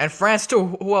few. And France too.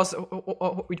 Who else?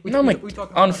 No, like we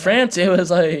talking on about France, it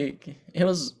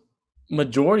was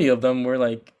majority of them were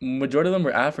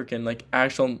African. Like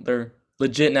their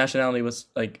legit nationality was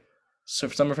like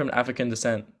some are from African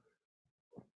descent.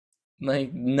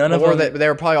 Like none now? of Or them. they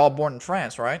were probably all born in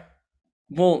France, right?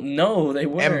 Well, no, they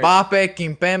weren't. Mbappe,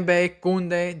 Kimpembe,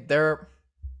 Koundé.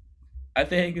 I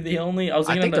think I was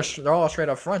I looking think at they're all straight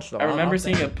up French though. I remember don't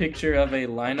think- seeing a picture of a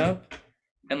lineup,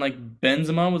 and like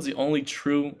Benzema was the only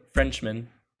true Frenchman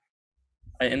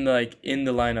in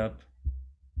the lineup.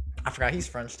 I forgot he's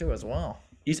French too as well.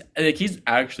 He's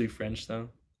actually French though.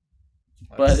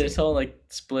 Let's But see. this whole like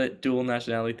split dual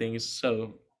nationality thing is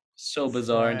so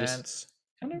bizarre and just France,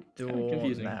 kind of dual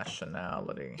confusing.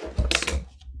 nationality. Let's see.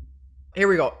 Here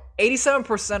we go.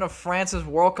 87% of France's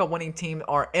World Cup winning team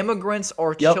are immigrants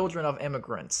or Yep. children of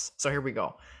immigrants. So here we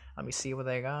go. Let me see what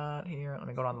they got here. Let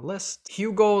me go down the list.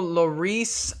 Hugo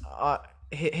Lloris,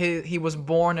 he was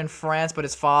born in France, but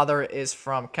his father is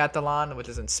from Catalan, which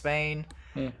is in Spain.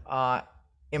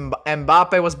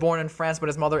 Mbappe was born in France, but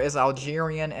his mother is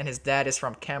Algerian and his dad is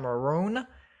from Cameroon.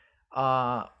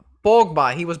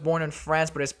 Pogba, he was born in France,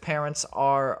 but his parents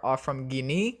are from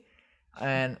Guinea.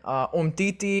 And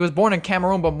Umtiti was born in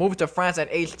Cameroon but moved to France at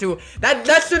age 2.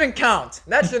 That shouldn't count.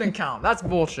 That shouldn't count. That's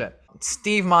bullshit.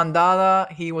 Steve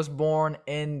Mandanda, he was born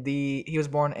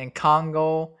in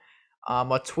Congo.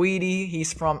 Matuidi,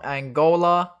 he's from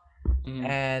Angola.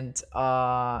 And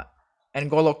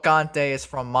N'Golo Kante is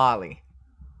from Mali.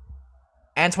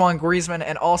 Antoine Griezmann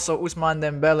and also Ousmane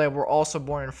Dembele were also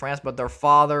born in France, but their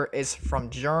father is from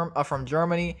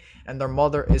Germany and their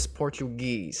mother is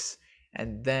Portuguese.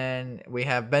 And then we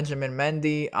have Benjamin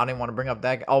Mendy. I don't even want to bring up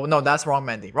that guy. Oh no, that's wrong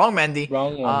Mendy. Wrong Mendy.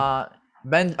 Wrong one.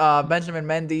 Benjamin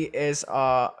Mendy is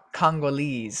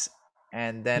Congolese.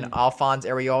 And then Alphonse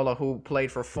Areola, who played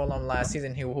for Fulham last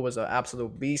season, who was an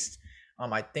absolute beast.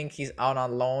 I think he's out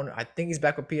on loan. I think he's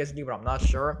back with PSG, but I'm not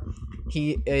sure.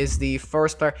 He is the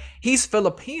first player. He's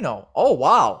Filipino. Oh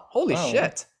wow, holy Wow.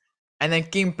 shit! And then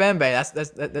Kimpembe.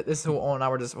 That's who Owen and I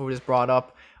who just brought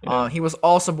up. Yeah. He was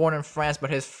also born in France, but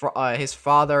his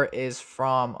father is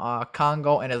from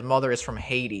Congo and his mother is from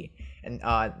Haiti, and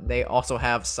they also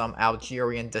have some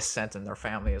Algerian descent in their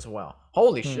family as well.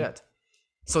 Holy shit!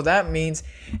 So that means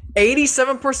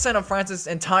 87% of France's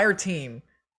entire team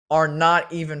are not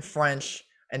even French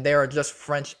and they are just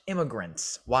French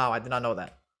immigrants. Wow, I did not know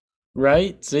that.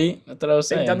 Right? See, that's what I was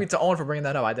Big saying. W to Owen for bringing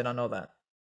that up. I did not know that.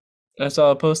 I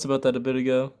saw a post about that a bit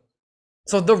ago.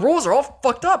 So the rules are all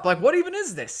fucked up. Like, what even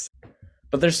is this?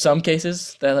 But there's some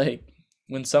cases that like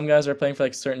when some guys are playing for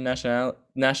like certain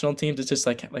national teams, it's just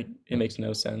like it makes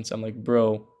no sense. I'm like,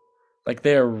 bro, like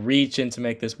they're reaching to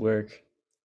make this work.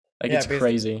 Like Yeah, it's because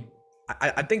crazy.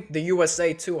 I think the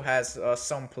USA too has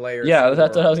some players. Yeah, who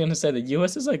that's what I are- was gonna say. The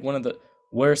U.S. is like one of the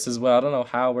worst as well. I don't know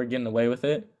how we're getting away with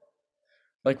it.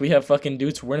 Like we have fucking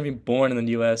dudes who weren't even born in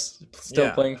the U.S. still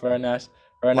Yeah. playing for our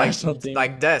national team.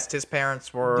 like Dest. His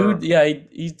parents were Dude, yeah,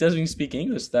 he doesn't even speak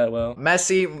English that well.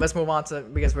 Messi. Let's move on to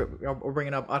because we're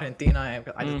bringing up Argentina.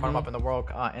 And I just brought him up in the World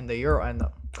in the Euro and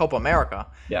the Copa America.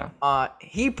 Yeah.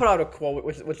 He put out a quote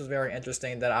which was very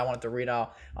interesting that I wanted to read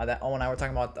out. That Owen and I were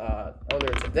talking about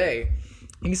earlier today.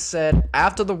 He said,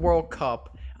 "After the World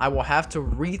Cup, I will have to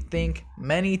rethink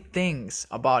many things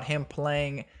about him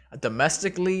playing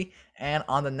domestically and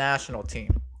on the national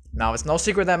team." Now, it's no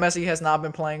secret that Messi has not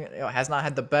been playing, has not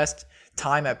had the best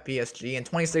time at PSG. In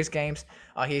 26 games,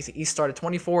 he started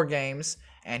 24 games,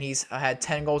 and he's had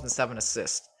 10 goals and 7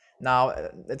 assists. Now,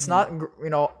 it's not,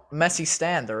 Messi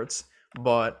standards,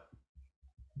 but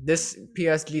this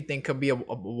PSG thing could be a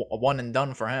one and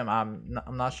done for him. I'm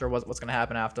not sure what's going to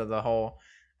happen after the whole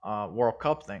World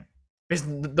Cup thing. Because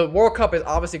the World Cup is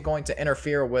obviously going to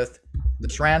interfere with the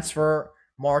transfer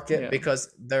market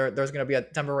because there's going to be a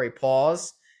temporary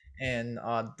pause in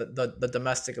the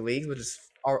domestic leagues, which is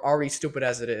already stupid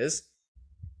as it is.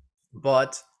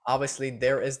 But obviously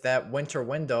there is that winter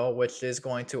window, which is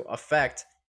going to affect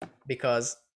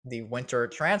because the winter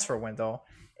transfer window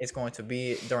is going to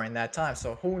be during that time.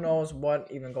 So who knows what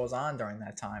even goes on during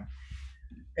that time?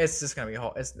 It's just gonna be a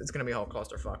whole. It's gonna be a whole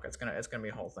clusterfuck. It's gonna be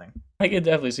a whole thing. I could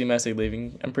definitely see Messi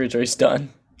leaving. I'm pretty sure he's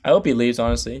done. I hope he leaves,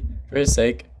 honestly, for his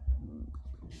sake,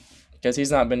 because he's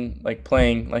not been like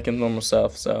playing like his normal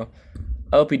self. So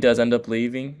I hope he does end up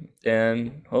leaving,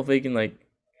 and hopefully he can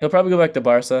he'll probably go back to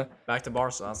Barca. Back to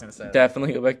Barca. I was gonna say that.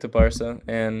 Definitely go back to Barca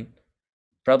and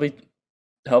probably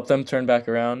help them turn back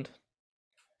around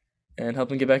and help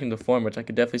them get back into form, which I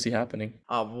could definitely see happening.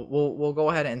 We'll go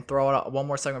ahead and throw out one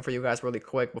more segment for you guys really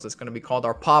quick, which is going to be called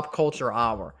our Pop Culture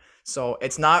Hour. So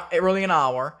it's not really an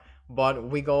hour, but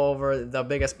we go over the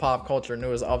biggest pop culture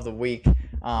news of the week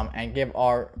and give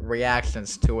our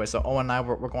reactions to it. So Owen and I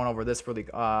were going over this really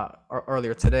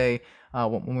earlier today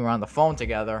when we were on the phone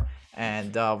together,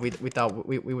 and we thought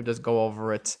we would just go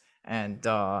over it and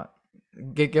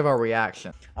give our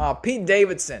reaction. Pete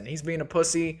Davidson, he's being a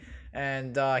pussy.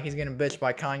 And he's getting bitched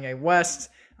by Kanye West.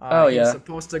 He was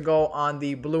supposed to go on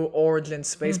the Blue Origin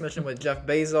space mission with Jeff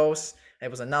Bezos. It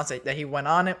was announced that he went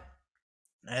on it.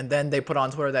 And then they put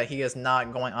on Twitter that he is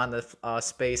not going on the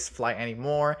space flight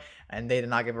anymore. And they did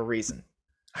not give a reason.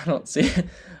 I don't see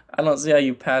how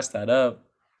you pass that up.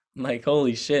 Like,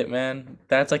 holy shit, man.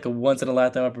 That's like a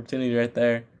once-in-a-lifetime opportunity right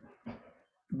there.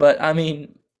 But, I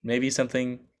mean, maybe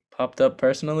something popped up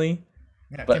personally.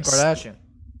 Yeah, but Kim Kardashian.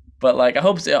 But like, I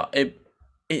hope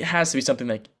it has to be something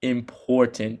like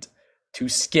important to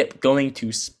skip going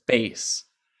to space.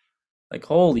 Like,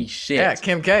 holy shit. Yeah,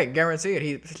 Kim K, guarantee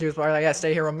it. She was probably like, yeah,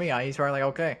 stay here with me. He's probably like,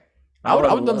 okay. I would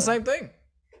have done the same thing.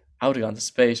 I would have gone to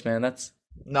space, man.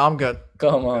 No, I'm good.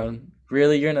 Come on.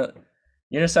 Really? You're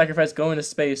gonna sacrifice going to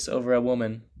space over a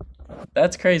woman?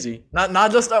 That's crazy. Not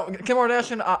just Kim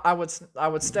Kardashian. I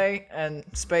would stay in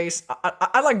space.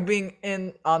 I like being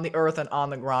on the earth and on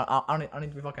the ground. I don't need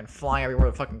to be fucking flying everywhere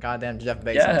with fucking goddamn Jeff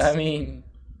Bezos. Yeah, I mean,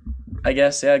 I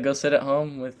guess go sit at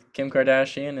home with Kim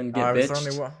Kardashian and get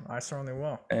bitched. I certainly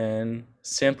will. And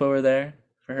simp over there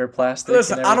for her plastic.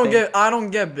 Listen, and I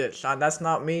don't get bitched. That's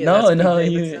not me. No, that's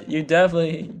you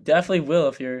definitely will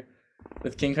if you're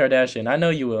with Kim Kardashian. I know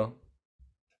you will.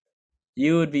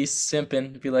 You would be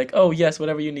simping, be like, "Oh yes,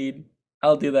 whatever you need,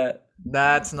 I'll do that."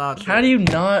 That's not true. How do you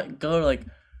not go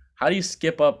how do you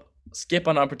skip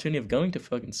on opportunity of going to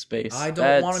fucking space? I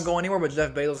don't want to go anywhere with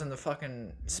Jeff Bezos in the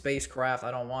fucking spacecraft.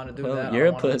 I don't want to do that. You're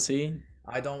a pussy.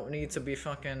 I don't need to be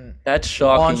fucking. That's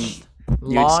shocking.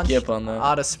 Launched skip on that.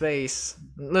 Out of space.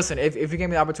 Listen, if you gave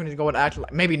me the opportunity to go with actually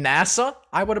maybe NASA,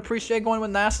 I would appreciate going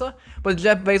with NASA. But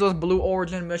Jeff Bezos' Blue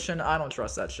Origin mission, I don't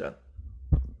trust that shit.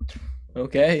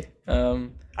 Okay.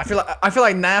 I feel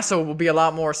like NASA will be a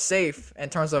lot more safe in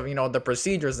terms of the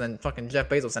procedures than fucking Jeff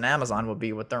Bezos and Amazon will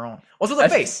be with their own. What's with the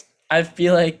face? I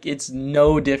feel like it's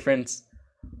no difference.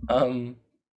 It's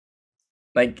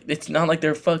not like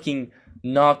they're fucking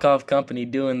knockoff company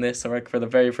doing this for the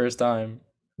very first time.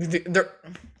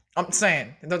 I'm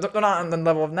saying they're not on the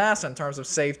level of NASA in terms of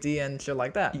safety and shit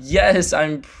like that. Yes,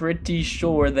 I'm pretty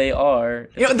sure they are.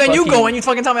 You It's know, a then you go fucking and you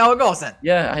fucking tell me how it goes then.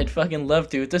 yeah. I'd fucking love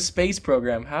to. It's a space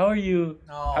program. How Oh are you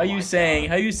my saying? god.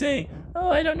 How are you saying? Oh,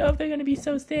 I don't know if they're gonna be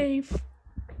so safe.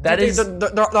 That They're, is,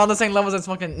 they're on the same levels as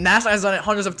fucking NASA has done it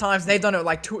hundreds of times. They've done it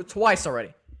like twice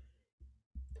already.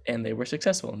 and they were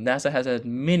successful. NASA has had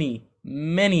many.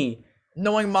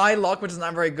 Knowing my luck, which is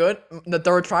not very good, the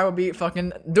third try would be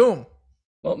fucking doom.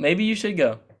 Well, maybe you should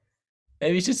go.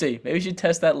 Maybe you should see. Maybe you should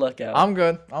test that luck out. I'm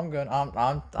good. I'm good. I'm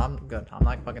good. I'm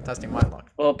not fucking testing my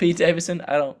luck. Well, Pete Davidson,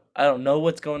 I don't know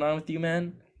what's going on with you,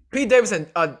 man. Pete Davidson,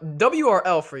 W or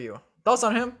L for you? Thoughts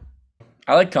on him?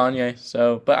 I like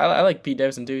Kanye, but I like Pete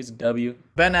Davidson too. He's a W.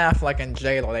 Ben Affleck and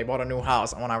J-Lo, they bought a new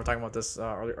house. When I were talking about this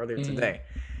earlier Mm-hmm. today.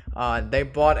 They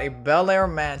bought a Bel Air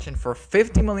mansion for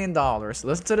 $50 million.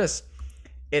 Listen to this.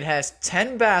 It has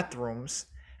 10 bathrooms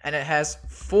and it has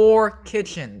 4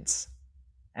 kitchens.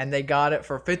 And they got it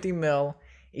for 50 mil,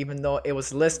 even though it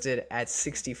was listed at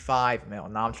 65 mil.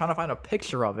 Now I'm trying to find a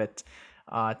picture of it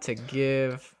to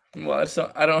give. Well,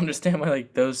 I don't understand why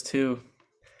like those two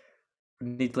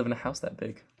need to live in a house that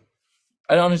big.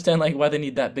 I don't understand like why they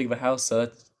need that big of a house. So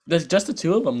there's just the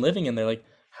two of them living in there. Like,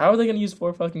 how are they gonna use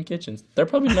 4 fucking kitchens? They're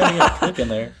probably not even gonna cook in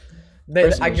there. I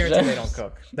Personal guarantee they chefs. don't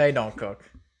cook. They don't cook.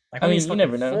 Like, I who mean, needs you fucking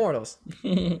never know. 4 of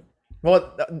those?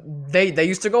 Well, they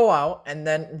used to go out, and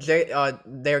then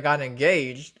they got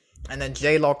engaged, and then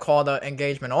J-Lo called the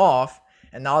engagement off,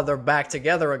 and now they're back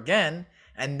together again,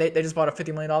 and they just bought a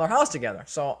 $50 million house together.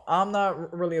 So I'm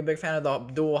not really a big fan of the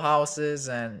dual houses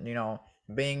and, you know,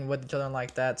 being with each other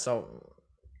like that. So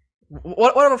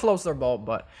whatever floats their boat,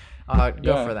 but good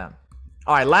Yeah. for them.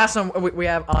 All right, last one we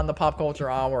have on the Pop Culture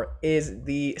Hour is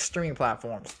the streaming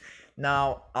platforms.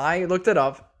 Now, I looked it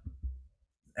up,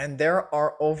 and there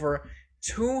are over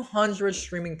 200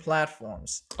 streaming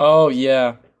platforms. Oh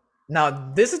yeah.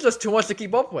 Now, this is just too much to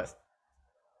keep up with.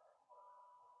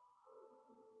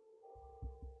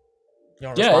 You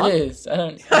want to Yeah, respond? it is. I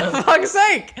don't. For fuck's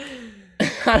sake!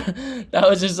 That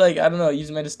was just like I don't know. You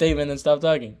just made a statement and stopped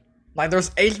talking. Like, there's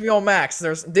HBO Max,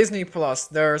 there's Disney Plus,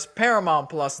 there's Paramount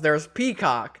Plus, there's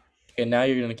Peacock. Okay, now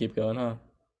you're gonna keep going, huh?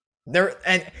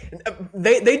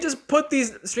 They just put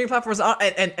these streaming platforms on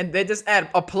and they just add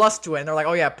a plus to it, and they're like,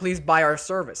 oh yeah, please buy our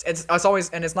service. It's always,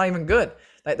 and it's not even good.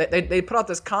 Like they put out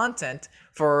this content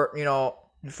for, you know,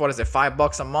 what is it,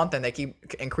 $5 a month, and they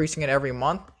keep increasing it every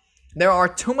month. There are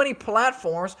too many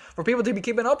platforms for people to be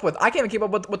keeping up with. I can't even keep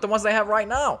up with the ones they have right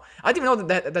now. I didn't even know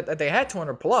that they had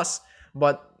 200 plus,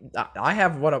 but I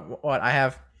have what I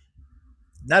have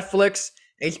Netflix,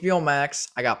 HBO Max,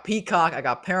 I got Peacock, I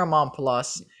got Paramount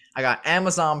Plus, I got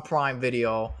Amazon Prime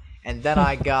Video, and then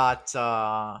I got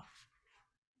I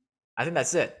think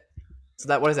that's it. So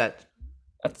that, what is that?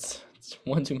 That's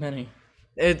one too many.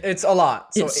 It's a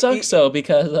lot. So It sucks though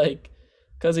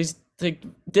because these like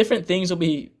different things will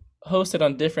be hosted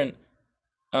on different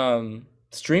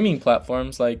streaming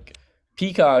platforms. Like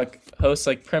Peacock hosts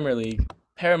like Premier League,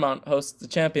 Paramount hosts the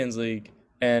Champions League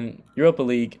and Europa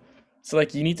League. So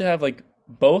like you need to have like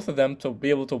both of them to be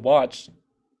able to watch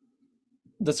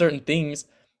the certain things,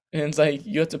 and it's like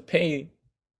you have to pay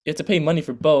money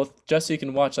for both just so you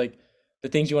can watch like the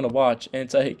things you want to watch, and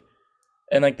it's like.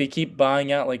 And like they keep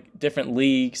buying out like different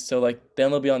leagues, so like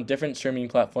then they'll be on different streaming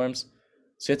platforms.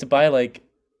 So you have to buy like,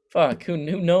 who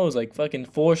knows, like fucking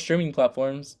 4 streaming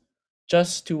platforms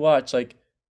just to watch like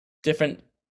different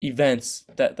events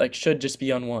that like should just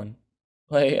be on one.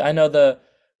 Like I know the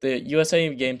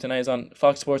USA game tonight is on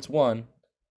Fox Sports 1,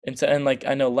 and like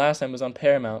I know last time was on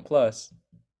Paramount Plus.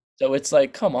 So it's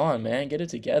like, come on, man, get it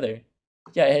together.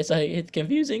 Yeah, it's like it's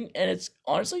confusing and it's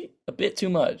honestly a bit too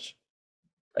much.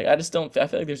 Like I just don't. I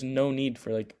feel like there's no need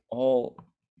for like all,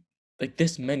 like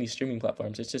this many streaming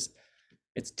platforms.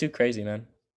 It's too crazy, man.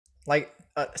 like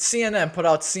CNN put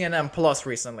out CNN Plus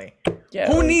recently.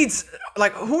 Yeah. Who needs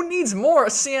more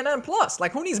CNN Plus?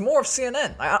 Like, who needs more of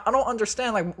CNN? I don't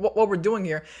understand like what we're doing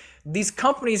here. These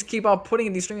companies keep on putting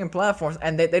in these streaming platforms,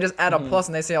 and they just add a plus,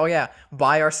 and they say, oh yeah,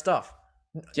 buy our stuff.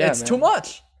 Yeah, It's too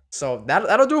much. So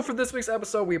that'll do it for this week's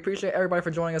episode. We appreciate everybody for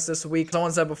joining us this week.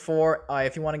 Someone said before,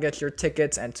 if you want to get your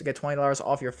tickets and to get $20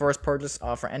 off your first purchase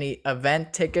for any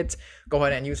event tickets, go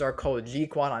ahead and use our code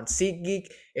GQuad on SeatGeek.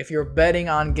 If you're betting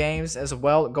on games as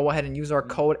well, go ahead and use our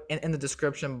code in the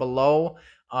description below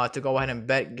to go ahead and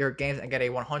bet your games and get a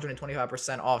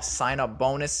 125% off sign-up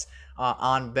bonus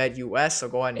on BetUS. So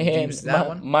go ahead and And use that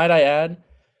one. might I add,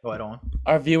 Go ahead, Owen.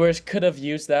 our viewers could have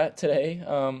used that today.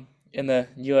 In the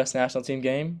U.S. national team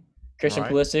game, Christian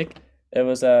Alright. Pulisic, it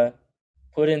was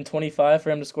put in 25 for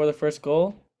him to score the first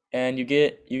goal. and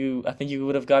I think you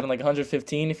would have gotten like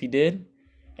 115 if you did,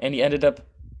 and you ended up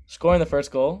scoring the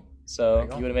first goal, There so you you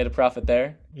go. would have made a profit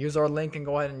there. Use our link and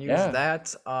go ahead and use Yeah.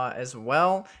 that as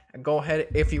well. And go ahead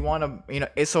if you want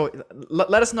to, so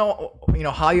let us know,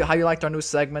 how you liked our new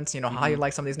segments, how you Hmm.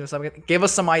 like some of these new segments. Give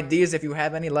us some ideas if you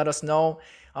have any. Let us know.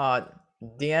 Uh,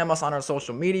 DM us on our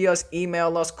social medias,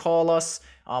 email us, call us.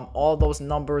 All those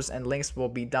numbers and links will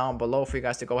be down below for you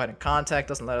guys to go ahead and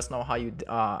contact us and let us know how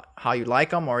you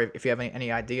like them, or if you have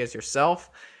any ideas yourself.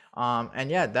 And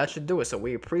yeah, that should do it. So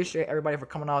we appreciate everybody for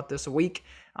coming out this week.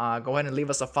 Go ahead and leave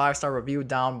us a 5-star review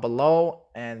down below.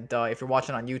 And if you're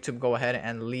watching on YouTube, go ahead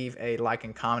and leave a like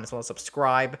and comment as well as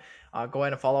subscribe. Go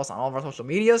ahead and follow us on all of our social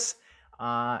medias.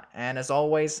 And as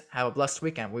always, have a blessed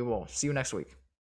weekend. We will see you next week.